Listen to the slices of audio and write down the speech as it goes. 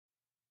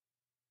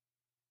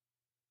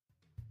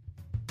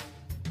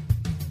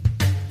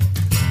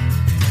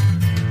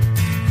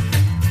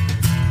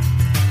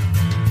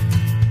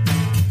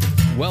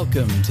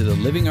Welcome to the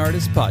Living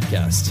Artist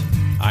Podcast.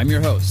 I'm your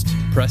host,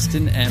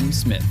 Preston M.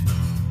 Smith.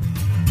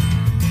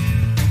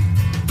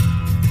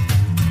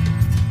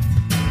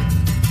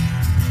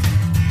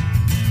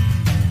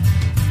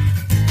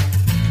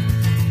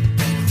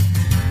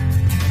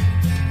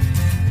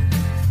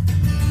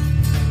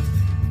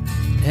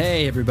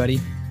 Hey,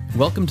 everybody.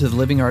 Welcome to the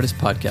Living Artist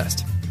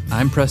Podcast.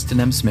 I'm Preston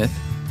M. Smith,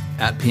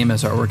 at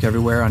PMS Artwork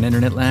everywhere on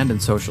internet land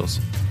and socials.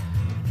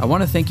 I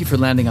want to thank you for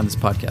landing on this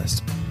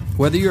podcast.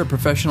 Whether you're a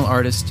professional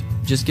artist,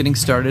 just getting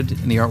started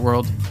in the art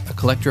world, a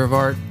collector of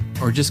art,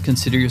 or just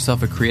consider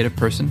yourself a creative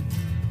person,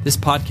 this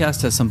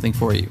podcast has something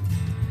for you.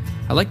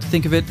 I like to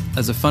think of it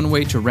as a fun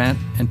way to rant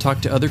and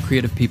talk to other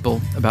creative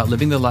people about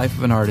living the life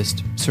of an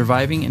artist,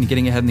 surviving and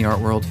getting ahead in the art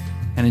world,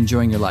 and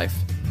enjoying your life.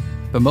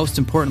 But most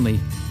importantly,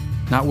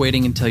 not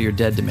waiting until you're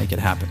dead to make it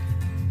happen.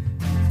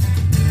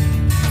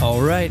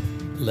 All right,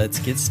 let's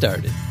get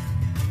started.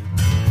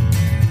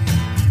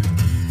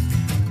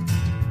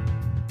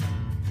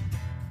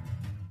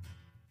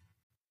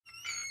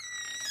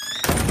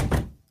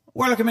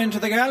 Welcome into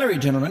the gallery,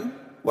 gentlemen.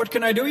 What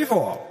can I do you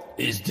for?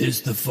 Is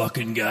this the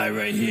fucking guy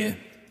right here?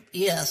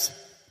 Yes,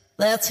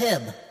 that's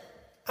him.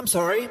 I'm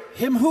sorry,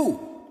 him who?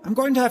 I'm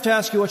going to have to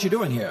ask you what you're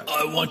doing here.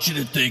 I want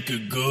you to take a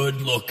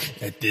good look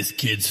at this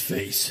kid's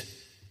face.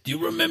 Do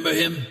you remember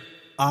him?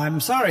 I'm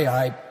sorry,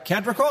 I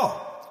can't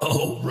recall.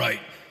 Oh,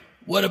 right.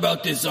 What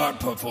about this art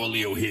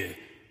portfolio here?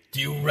 Do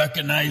you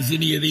recognize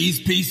any of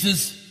these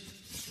pieces?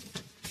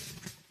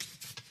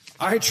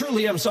 I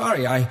truly am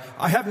sorry. I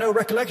have no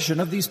recollection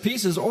of these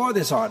pieces or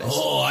this artist.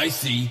 Oh, I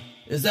see.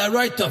 Is that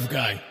right, tough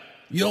guy?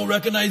 You don't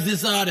recognize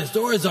this artist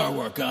or his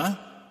artwork, huh?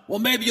 Well,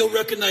 maybe you'll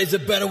recognize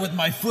it better with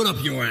my foot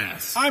up your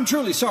ass. I'm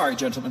truly sorry,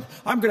 gentlemen.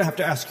 I'm going to have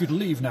to ask you to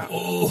leave now.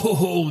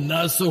 Oh,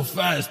 not so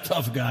fast,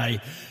 tough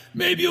guy.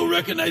 Maybe you'll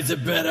recognize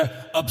it better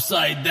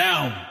upside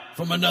down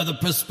from another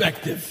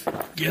perspective.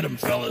 Get him,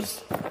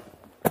 fellas.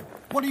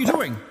 What are you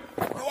doing?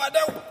 Oh, I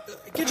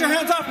don't. Get your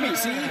hands off me,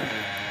 see?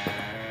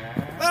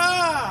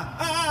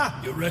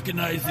 You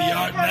recognize the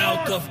art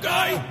now, tough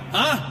guy?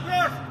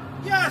 Huh?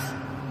 Yes!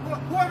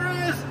 Whoever he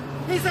is,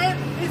 he's in!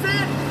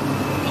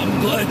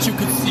 I'm glad you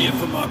could see it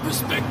from our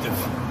perspective.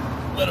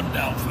 Let him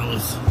down,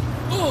 fellas.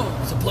 Oh,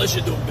 it's a pleasure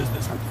doing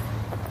business with you.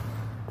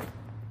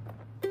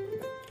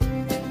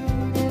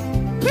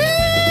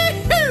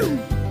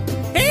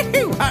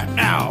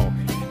 Now,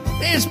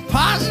 this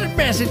positive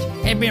message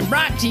has been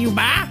brought to you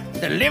by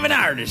the Living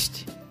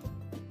Artist.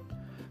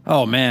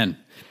 Oh man,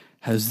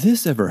 has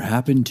this ever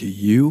happened to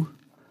you?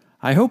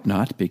 I hope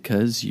not,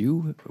 because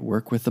you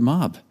work with the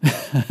mob.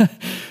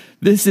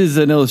 This is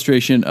an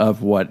illustration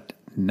of what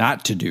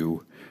not to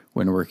do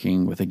when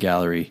working with a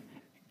gallery.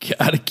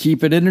 Gotta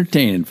keep it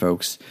entertaining,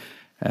 folks.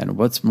 And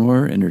what's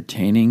more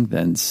entertaining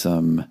than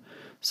some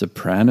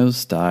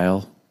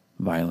Sopranos-style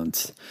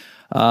violence?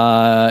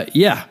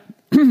 Yeah.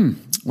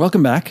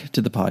 Welcome back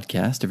to the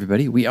podcast,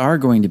 everybody. We are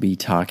going to be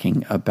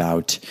talking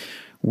about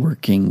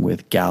working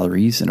with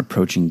galleries and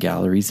approaching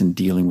galleries and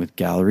dealing with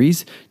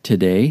galleries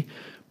today.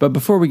 But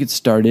before we get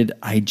started,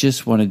 I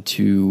just wanted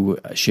to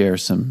share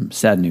some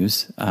sad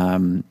news.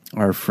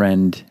 Our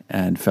friend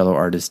and fellow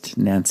artist,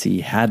 Nancy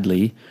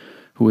Hadley,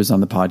 who was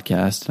on the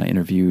podcast, and I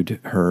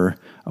interviewed her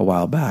a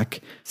while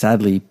back,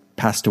 sadly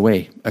passed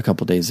away a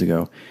couple days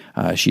ago.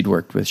 She'd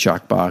worked with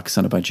Shockbox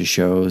on a bunch of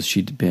shows.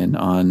 She'd been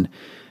on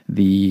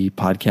the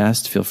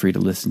podcast. Feel free to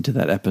listen to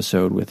that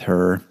episode with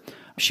her.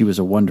 She was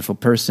a wonderful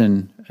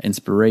person,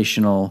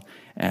 inspirational,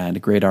 and a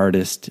great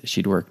artist.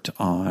 She'd worked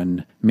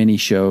on many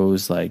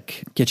shows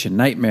like Kitchen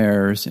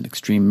Nightmares and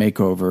Extreme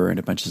Makeover and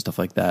a bunch of stuff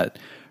like that.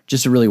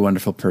 Just a really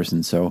wonderful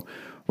person. So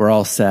we're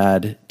all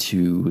sad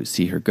to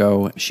see her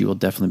go. She will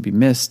definitely be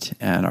missed,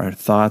 and our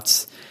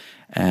thoughts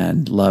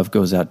and love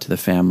goes out to the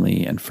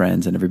family and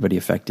friends and everybody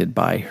affected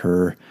by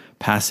her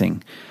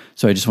passing.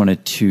 So I just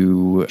wanted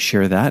to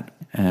share that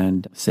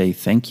and say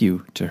thank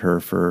you to her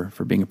for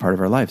being a part of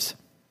our lives.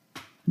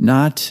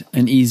 Not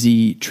an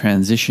easy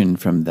transition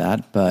from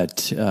that,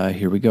 but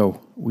here we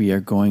go. We are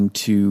going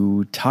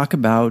to talk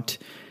about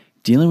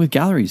dealing with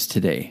galleries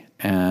today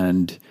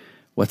and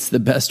what's the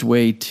best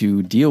way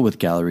to deal with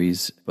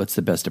galleries, what's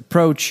the best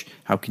approach,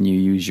 how can you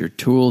use your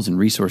tools and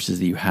resources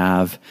that you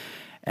have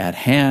at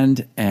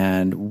hand,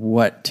 and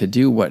what to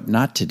do, what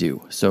not to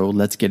do. So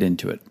let's get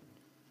into it.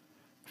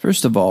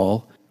 First of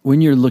all,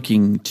 when you're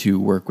looking to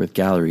work with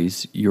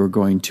galleries, you're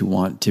going to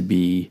want to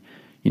be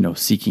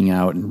seeking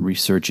out and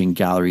researching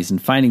galleries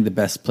and finding the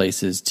best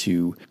places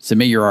to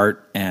submit your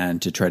art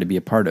and to try to be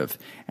a part of.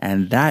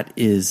 And that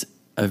is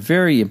a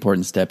very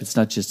important step. It's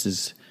not just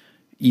as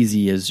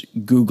easy as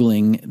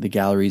Googling the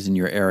galleries in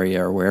your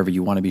area or wherever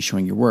you want to be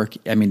showing your work.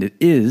 I mean, it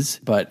is,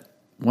 but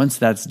once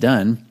that's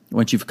done,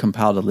 once you've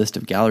compiled a list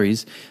of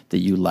galleries that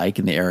you like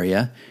in the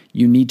area,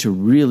 you need to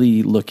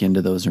really look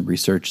into those and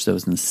research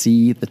those and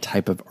see the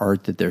type of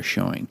art that they're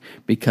showing.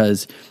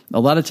 Because a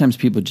lot of times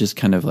people just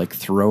kind of like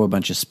throw a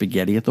bunch of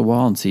spaghetti at the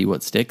wall and see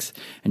what sticks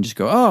and just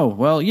go, oh,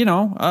 well,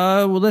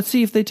 well, let's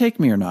see if they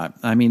take me or not.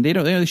 I mean,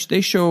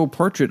 they show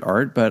portrait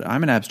art, but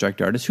I'm an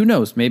abstract artist. Who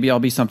knows? Maybe I'll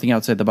be something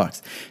outside the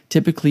box.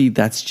 Typically,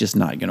 that's just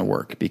not going to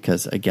work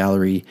because a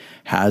gallery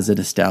has an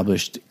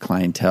established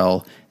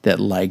clientele that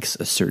likes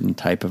a certain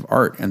type of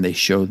art, and they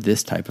show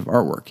this type of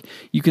artwork.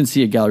 You can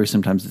see a gallery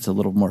sometimes that's a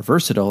little more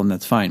versatile, and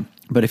that's fine.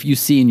 But if you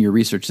see in your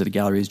research that a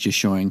gallery is just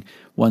showing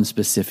one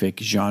specific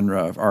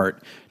genre of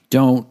art,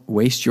 don't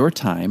waste your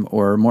time,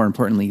 or more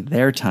importantly,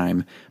 their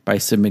time, by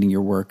submitting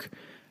your work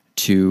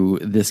to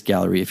this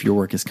gallery if your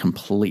work is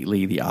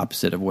completely the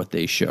opposite of what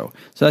they show.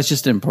 So that's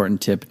just an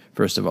important tip,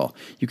 first of all.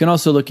 You can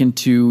also look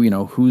into,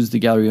 who's the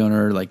gallery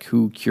owner, like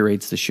who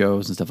curates the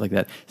shows and stuff like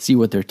that, see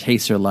what their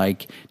tastes are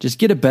like, just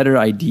get a better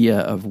idea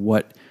of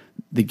what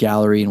the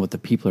gallery and what the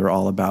people are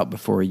all about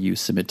before you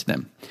submit to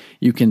them.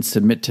 You can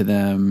submit to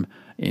them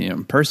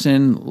in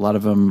person. A lot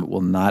of them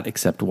will not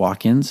accept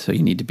walk-ins, so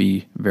you need to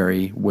be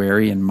very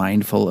wary and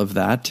mindful of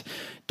that.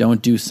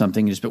 Don't do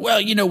something just,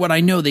 well, you know what? I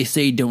know they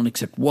say don't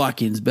accept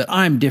walk-ins, but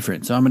I'm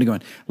different, so I'm going to go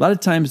in. A lot of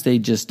times they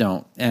just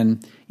don't.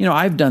 And,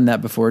 I've done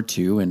that before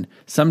too, and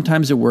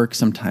sometimes it works,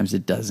 sometimes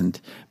it doesn't.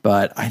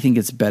 But I think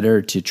it's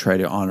better to try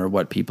to honor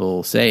what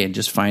people say and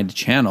just find a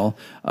channel.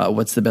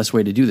 What's the best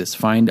way to do this?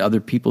 Find other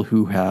people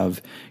who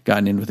have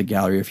gotten in with a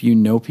gallery. If you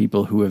know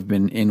people who have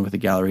been in with a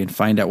gallery, and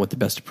find out what the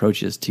best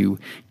approach is to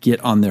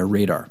get on their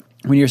radar.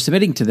 When you're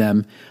submitting to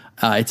them,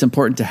 it's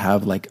important to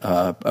have like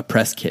a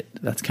press kit.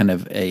 That's kind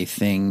of a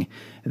thing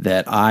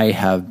that I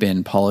have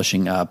been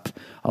polishing up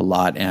a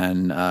lot.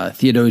 And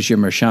Theodosia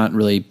Merchant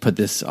really put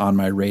this on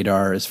my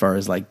radar as far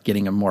as like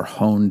getting a more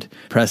honed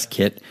press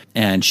kit.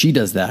 And she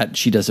does that.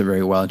 She does it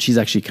very well. And she's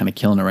actually kind of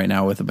killing it right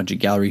now with a bunch of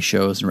gallery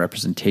shows and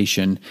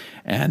representation.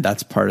 And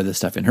that's part of the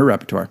stuff in her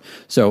repertoire.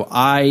 So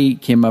I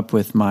came up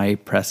with my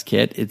press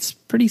kit. It's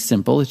pretty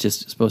simple. It's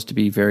just supposed to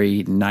be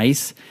very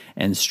nice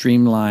and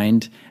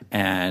streamlined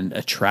and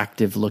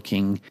attractive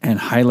looking, and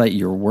highlight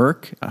your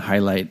work,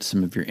 highlight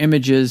some of your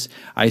images.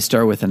 I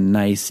start with a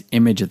nice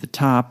image at the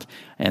top,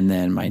 and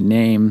then my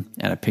name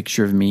and a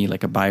picture of me,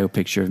 like a bio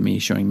picture of me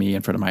showing me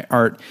in front of my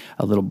art,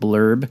 a little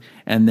blurb,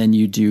 and then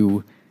you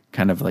do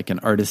kind of like an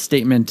artist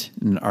statement,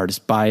 an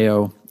artist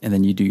bio, and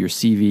then you do your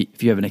CV.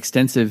 If you have an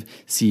extensive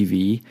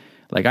CV,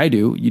 like I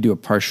do, you do a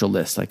partial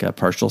list, like a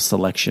partial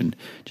selection,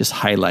 just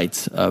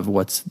highlights of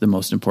what's the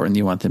most important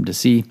you want them to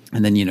see.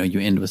 And then, you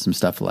end with some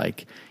stuff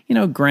like,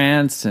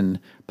 grants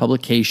and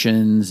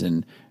publications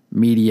and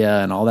media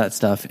and all that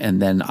stuff. And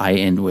then I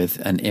end with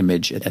an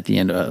image at the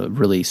end, a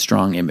really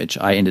strong image.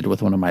 I ended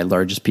with one of my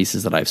largest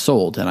pieces that I've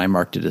sold, and I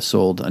marked it as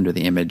sold under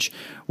the image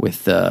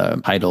with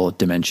the title,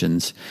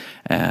 dimensions,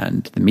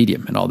 and the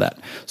medium and all that.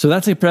 So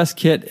that's a press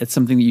kit. It's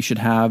something that you should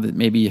have,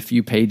 maybe a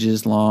few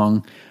pages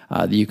long,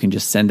 that you can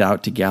just send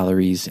out to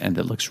galleries, and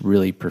that looks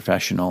really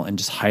professional and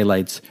just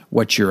highlights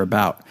what you're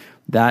about.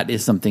 That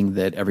is something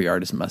that every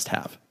artist must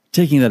have.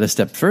 Taking that a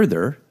step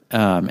further,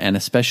 and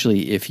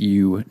especially if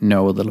you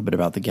know a little bit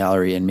about the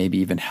gallery and maybe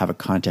even have a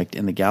contact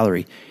in the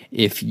gallery,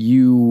 if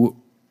you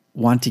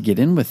want to get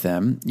in with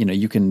them,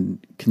 you can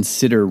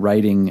consider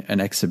writing an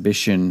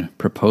exhibition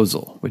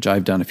proposal, which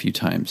I've done a few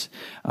times.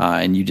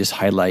 And you just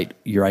highlight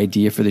your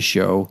idea for the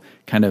show,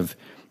 kind of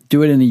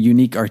do it in a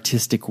unique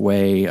artistic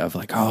way of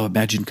like, oh,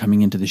 imagine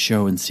coming into the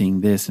show and seeing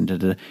this, and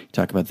you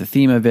talk about the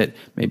theme of it,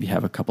 maybe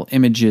have a couple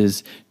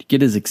images. To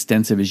get as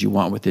extensive as you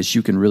want with this,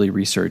 you can really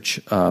research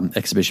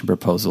exhibition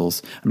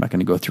proposals. I'm not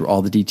going to go through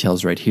all the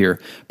details right here,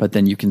 but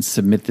then you can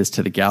submit this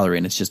to the gallery,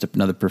 and it's just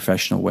another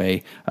professional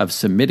way of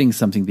submitting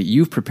something that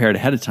you've prepared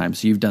ahead of time,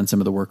 so you've done some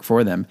of the work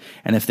for them.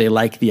 And if they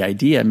like the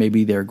idea,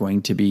 maybe they're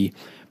going to be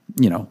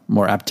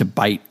more apt to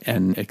bite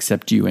and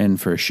accept you in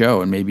for a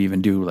show, and maybe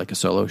even do like a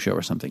solo show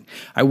or something.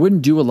 I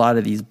wouldn't do a lot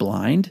of these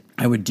blind.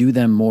 I would do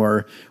them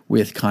more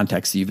with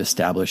contacts that you've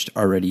established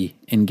already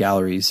in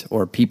galleries,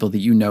 or people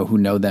that who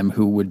know them,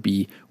 who would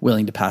be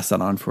willing to pass that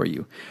on for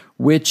you.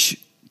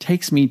 Which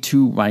takes me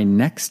to my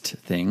next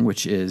thing,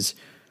 which is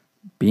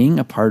being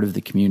a part of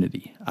the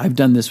community. I've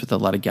done this with a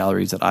lot of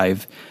galleries that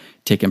I've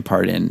taken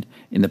part in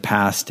the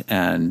past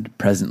and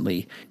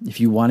presently.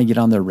 If you want to get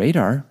on their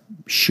radar,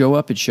 show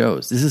up at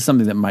shows. This is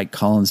something that Mike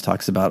Collins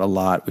talks about a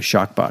lot with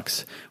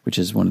Shockbox, which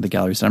is one of the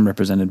galleries I'm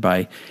represented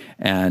by.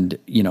 And,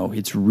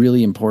 it's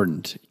really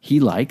important. He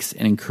likes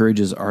and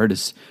encourages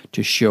artists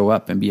to show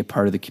up and be a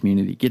part of the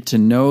community. Get to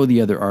know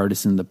the other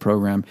artists in the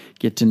program.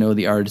 Get to know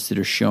the artists that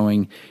are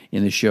showing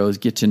in the shows.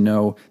 Get to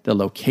know the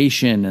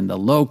location and the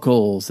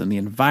locals and the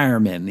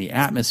environment and the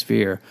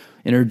atmosphere.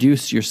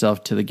 Introduce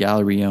yourself to the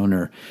gallery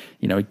owner.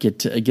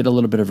 get a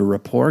little bit of a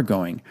rapport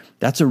going.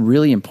 That's a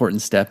really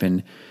important step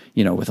in,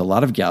 with a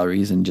lot of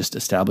galleries, and just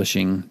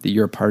establishing that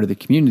you're a part of the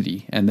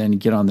community, and then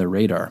get on their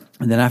radar.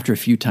 And then after a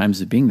few times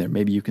of being there,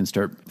 maybe you can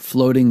start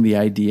floating the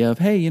idea of,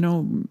 hey,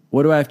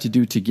 what do I have to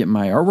do to get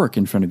my artwork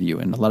in front of you?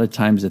 And a lot of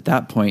times at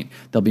that point,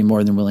 they'll be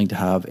more than willing to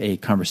have a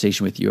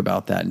conversation with you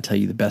about that and tell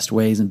you the best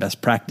ways and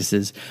best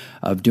practices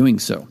of doing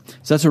so.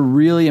 So that's a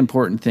really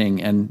important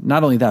thing. And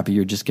not only that, but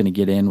you're just going to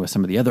get in with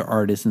some of the other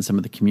artists and some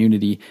of the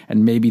community,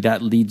 and maybe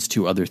that leads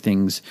to other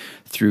things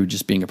through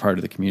just being a part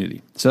of the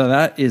community. So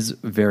that is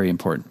very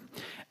important.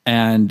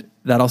 And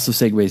that also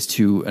segues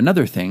to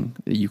another thing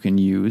that you can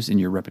use in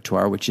your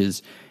repertoire, which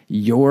is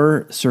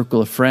your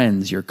circle of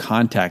friends, your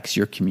contacts,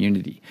 your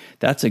community.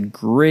 That's a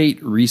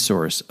great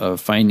resource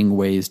of finding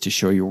ways to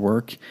show your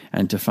work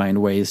and to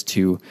find ways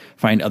to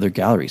find other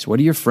galleries. What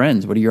are your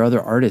friends? What are your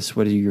other artists?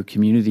 What are your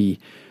community?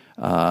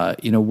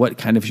 What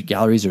kind of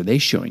galleries are they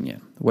showing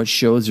in? What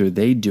shows are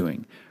they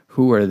doing?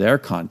 Who are their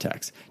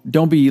contacts?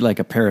 Don't be like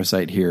a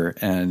parasite here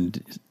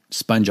and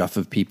sponge off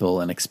of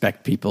people and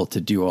expect people to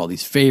do all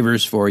these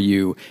favors for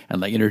you and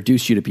like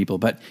introduce you to people.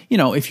 But,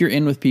 if you're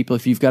in with people,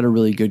 if you've got a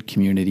really good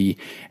community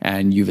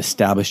and you've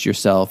established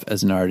yourself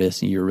as an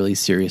artist and you're really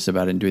serious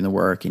about it and doing the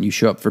work, and you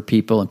show up for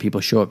people and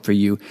people show up for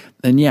you,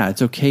 then yeah,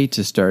 it's okay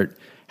to start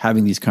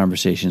having these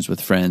conversations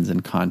with friends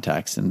and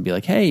contacts and be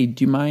like, hey,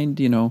 do you mind,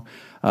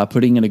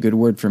 putting in a good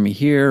word for me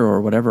here, or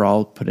whatever,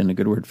 I'll put in a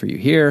good word for you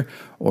here.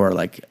 Or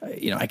like,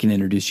 I can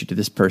introduce you to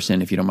this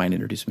person if you don't mind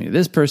introducing me to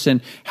this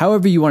person.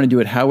 However you want to do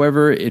it,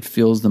 however it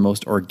feels the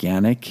most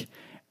organic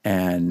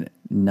and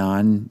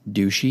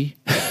non-douchey.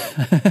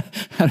 I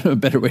don't know a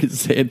better way to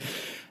say it.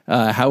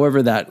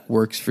 However that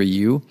works for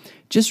you.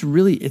 Just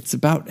really, it's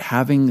about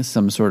having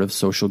some sort of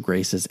social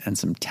graces and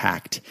some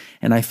tact.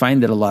 And I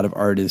find that a lot of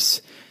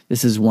artists,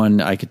 this is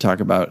one I could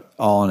talk about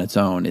all on its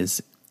own,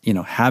 is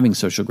having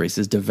social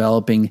graces,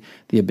 developing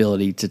the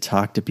ability to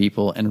talk to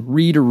people and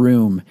read a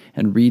room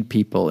and read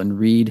people and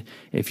read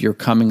if you're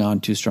coming on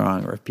too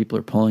strong or if people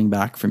are pulling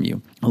back from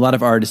you. A lot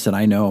of artists that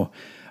I know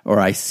or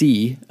I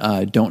see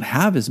don't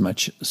have as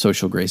much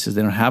social graces.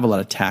 They don't have a lot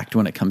of tact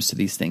when it comes to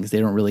these things. They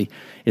don't really,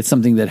 it's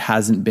something that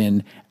hasn't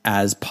been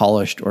as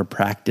polished or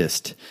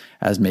practiced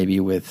as maybe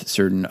with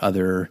certain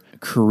other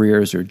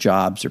careers or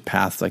jobs or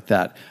paths like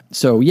that.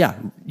 So yeah,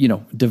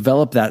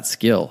 develop that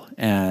skill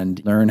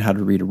and learn how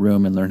to read a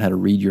room and learn how to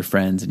read your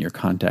friends and your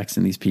contacts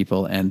and these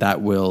people. And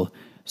that will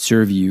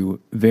serve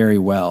you very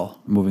well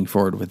moving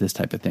forward with this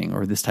type of thing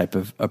or this type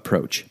of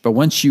approach. But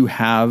once you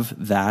have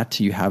that,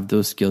 you have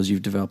those skills,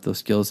 you've developed those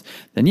skills,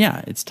 then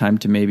yeah, it's time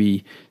to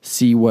maybe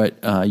see what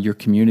your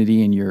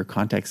community and your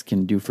contacts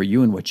can do for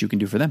you and what you can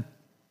do for them.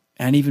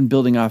 And even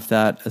building off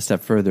that a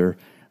step further,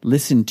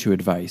 listen to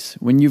advice.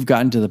 When you've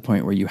gotten to the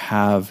point where you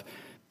have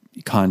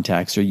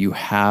contacts or you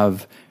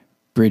have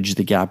bridged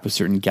the gap with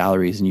certain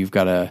galleries and you've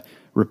got a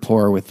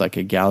rapport with like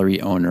a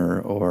gallery owner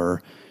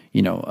or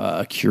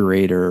a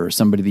curator or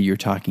somebody that you're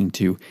talking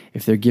to,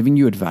 if they're giving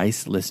you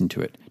advice, listen to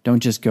it.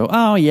 Don't just go,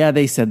 oh yeah,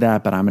 they said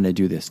that, but I'm going to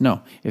do this.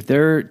 No, if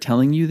they're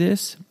telling you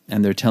this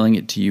and they're telling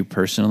it to you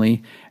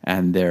personally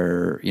and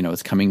they're,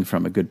 it's coming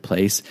from a good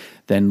place,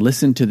 then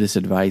listen to this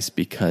advice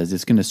because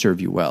it's going to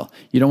serve you well.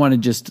 You don't want to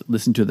just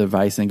listen to the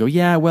advice and go,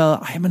 yeah, well,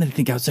 I'm going to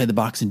think outside the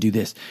box and do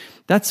this.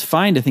 That's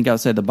fine to think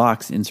outside the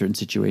box in certain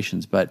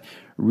situations, but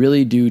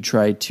really do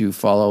try to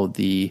follow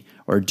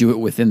or do it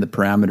within the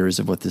parameters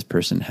of what this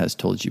person has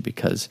told you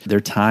because their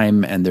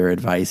time and their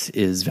advice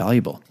is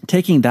valuable.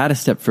 Taking that a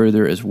step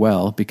further as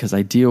well, because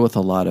I deal with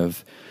a lot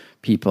of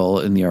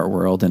people in the art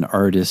world and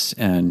artists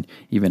and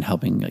even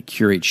helping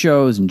curate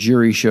shows and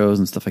jury shows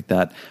and stuff like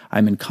that.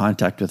 I'm in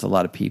contact with a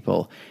lot of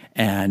people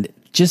and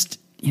just,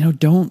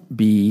 don't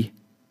be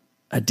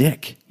a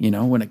dick,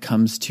 when it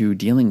comes to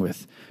dealing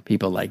with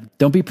people. Like,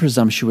 don't be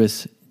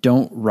presumptuous.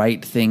 Don't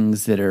write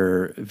things that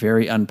are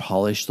very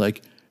unpolished,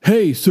 like,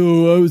 hey,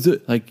 so I was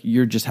like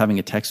you're just having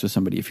a text with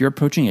somebody. If you're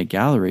approaching a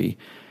gallery,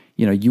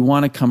 you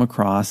want to come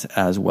across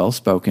as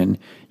well-spoken.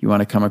 You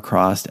want to come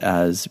across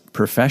as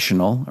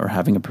professional or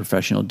having a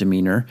professional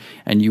demeanor,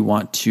 and you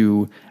want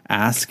to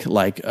ask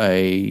like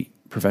a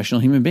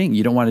professional human being.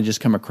 You don't want to just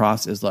come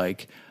across as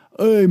like,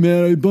 hey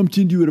man, I bumped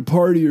into you at a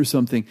party or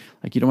something.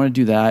 Like, you don't want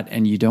to do that,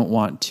 and you don't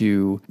want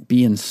to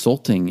be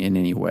insulting in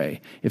any way.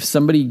 If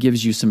somebody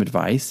gives you some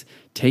advice,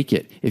 take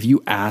it. If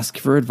you ask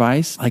for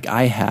advice, like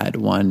I had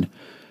one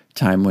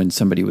time when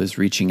somebody was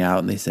reaching out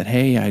and they said,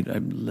 hey,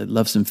 I'd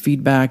love some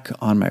feedback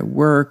on my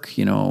work.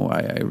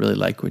 I really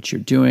like what you're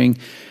doing.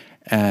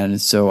 And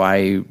so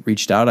I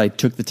reached out. I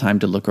took the time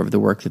to look over the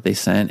work that they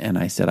sent, and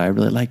I said, I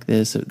really like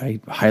this.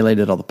 I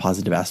highlighted all the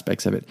positive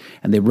aspects of it.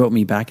 And they wrote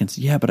me back and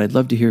said, yeah, but I'd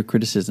love to hear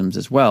criticisms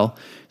as well.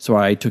 So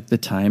I took the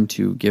time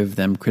to give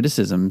them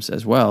criticisms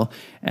as well.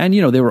 And,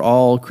 they were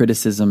all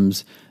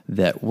criticisms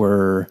that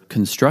were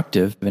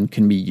constructive and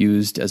can be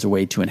used as a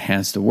way to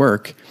enhance the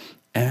work.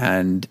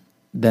 And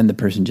then the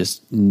person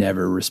just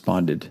never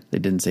responded. They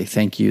didn't say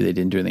thank you. They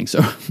didn't do anything.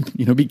 So,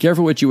 be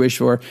careful what you wish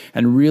for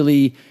and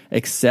really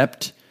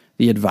accept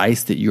the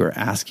advice that you're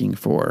asking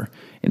for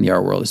in the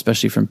art world,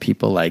 especially from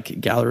people like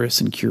gallerists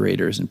and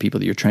curators and people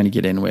that you're trying to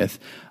get in with.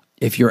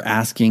 If you're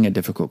asking a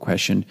difficult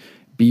question,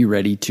 be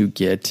ready to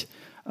get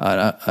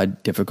a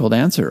difficult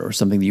answer or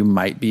something that you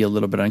might be a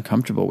little bit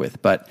uncomfortable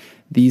with. But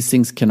these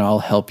things can all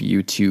help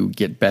you to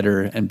get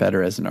better and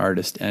better as an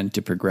artist and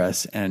to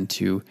progress and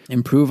to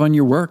improve on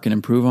your work and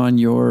improve on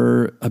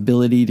your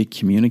ability to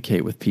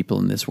communicate with people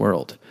in this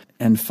world.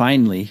 And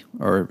finally,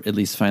 or at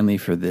least finally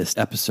for this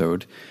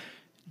episode,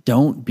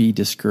 don't be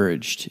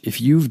discouraged. If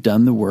you've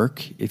done the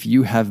work, if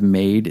you have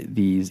made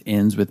these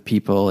ends with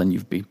people and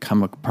you've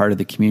become a part of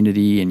the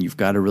community and you've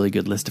got a really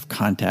good list of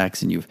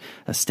contacts and you've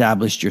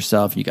established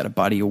yourself and you got a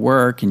body of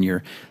work and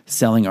you're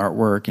selling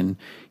artwork and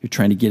you're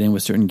trying to get in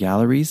with certain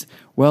galleries,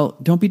 well,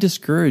 don't be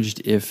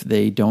discouraged if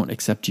they don't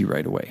accept you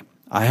right away.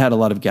 I had a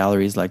lot of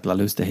galleries like La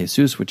Luz de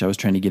Jesus, which I was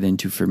trying to get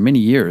into for many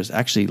years,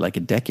 actually like a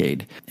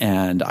decade,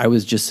 and I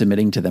was just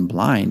submitting to them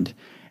blind.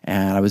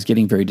 And I was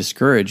getting very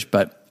discouraged,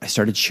 but I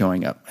started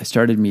showing up. I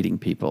started meeting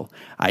people.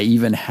 I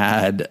even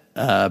had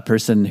a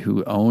person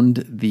who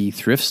owned the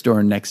thrift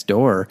store next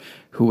door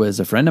who was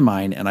a friend of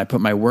mine, and I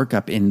put my work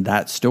up in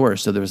that store.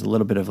 So there was a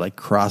little bit of like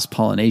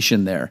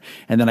cross-pollination there.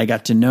 And then I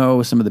got to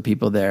know some of the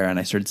people there, and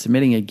I started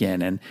submitting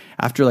again. And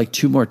after like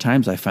 2 more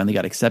times, I finally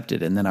got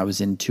accepted. And then I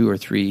was in 2 or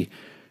 3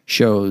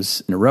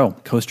 shows in a row,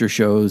 coaster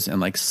shows and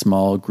like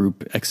small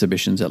group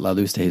exhibitions at La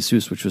Luz de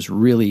Jesus, which was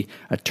really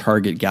a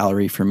target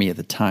gallery for me at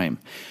the time.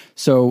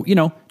 So,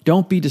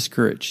 don't be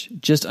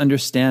discouraged. Just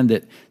understand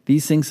that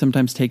these things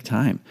sometimes take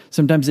time.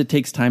 Sometimes it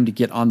takes time to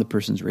get on the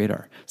person's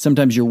radar.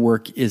 Sometimes your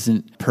work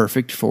isn't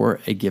perfect for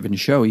a given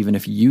show, even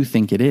if you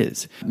think it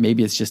is.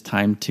 Maybe it's just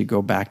time to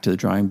go back to the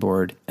drawing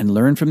board and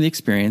learn from the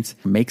experience,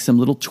 make some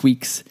little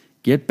tweaks,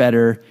 get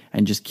better,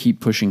 and just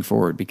keep pushing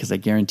forward, because I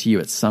guarantee you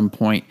at some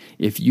point,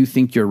 if you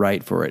think you're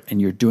right for it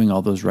and you're doing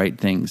all those right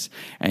things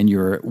and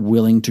you're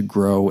willing to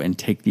grow and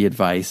take the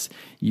advice,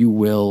 you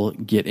will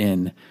get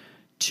in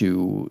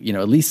to,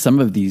 at least some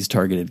of these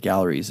targeted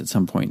galleries at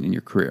some point in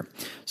your career.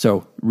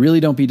 So really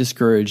don't be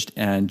discouraged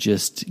and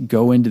just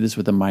go into this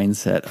with a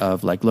mindset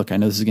of like, look, I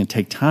know this is going to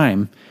take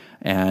time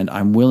and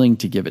I'm willing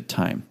to give it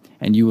time.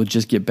 And you will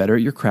just get better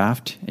at your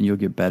craft and you'll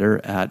get better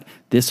at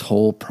this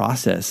whole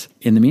process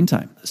in the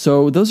meantime.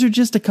 So those are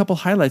just a couple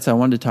highlights I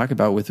wanted to talk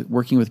about with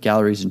working with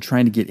galleries and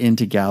trying to get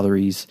into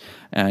galleries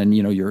and,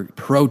 your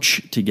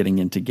approach to getting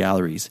into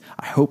galleries.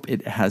 I hope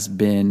it has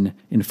been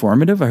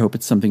informative. I hope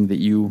it's something that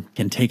you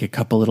can take a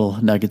couple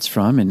little nuggets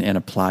from and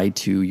apply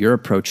to your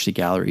approach to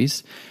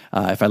galleries.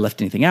 If I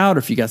left anything out or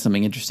if you got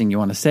something interesting you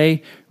want to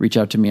say, reach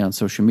out to me on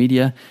social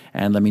media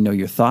and let me know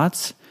your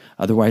thoughts.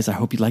 Otherwise, I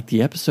hope you liked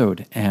the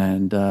episode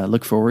and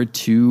look forward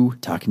to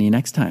talking to you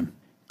next time.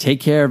 Take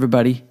care,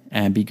 everybody,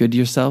 and be good to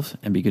yourself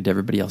and be good to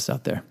everybody else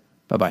out there.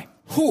 Bye-bye.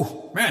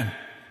 Whew, man.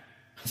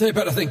 They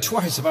better think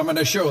twice if I'm going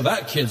to show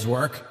that kid's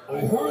work. I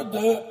heard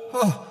that.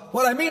 Oh,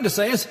 what I mean to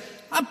say is,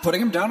 I'm putting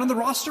him down on the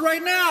roster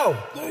right now.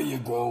 There you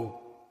go.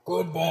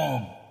 Good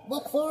man.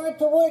 Look forward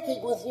to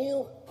working with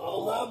you.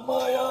 I'll have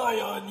my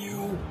eye on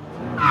you.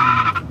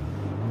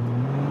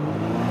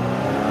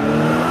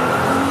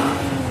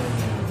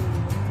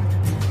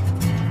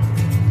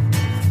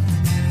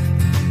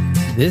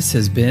 This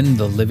has been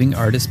the Living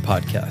Artist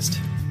Podcast.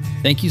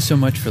 Thank you so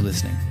much for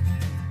listening.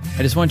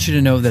 I just want you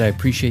to know that I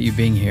appreciate you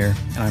being here,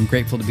 and I'm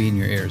grateful to be in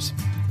your ears.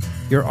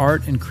 Your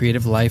art and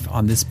creative life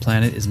on this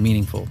planet is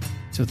meaningful,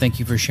 so thank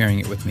you for sharing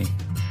it with me.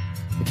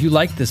 If you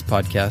like this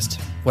podcast,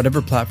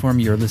 whatever platform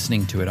you're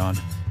listening to it on,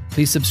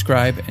 please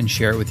subscribe and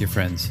share it with your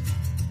friends.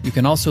 You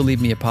can also leave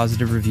me a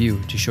positive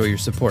review to show your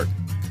support.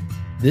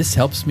 This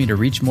helps me to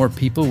reach more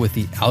people with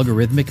the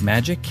algorithmic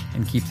magic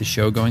and keep the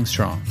show going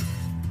strong.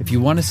 If you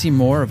want to see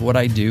more of what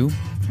I do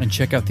and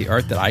check out the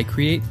art that I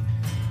create,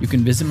 you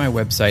can visit my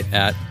website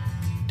at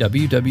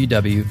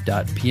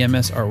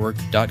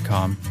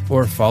www.pmsartwork.com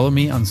or follow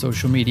me on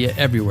social media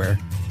everywhere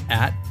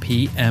at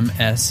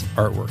PMS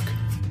Artwork.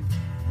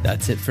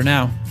 That's it for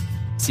now.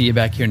 See you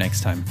back here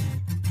next time.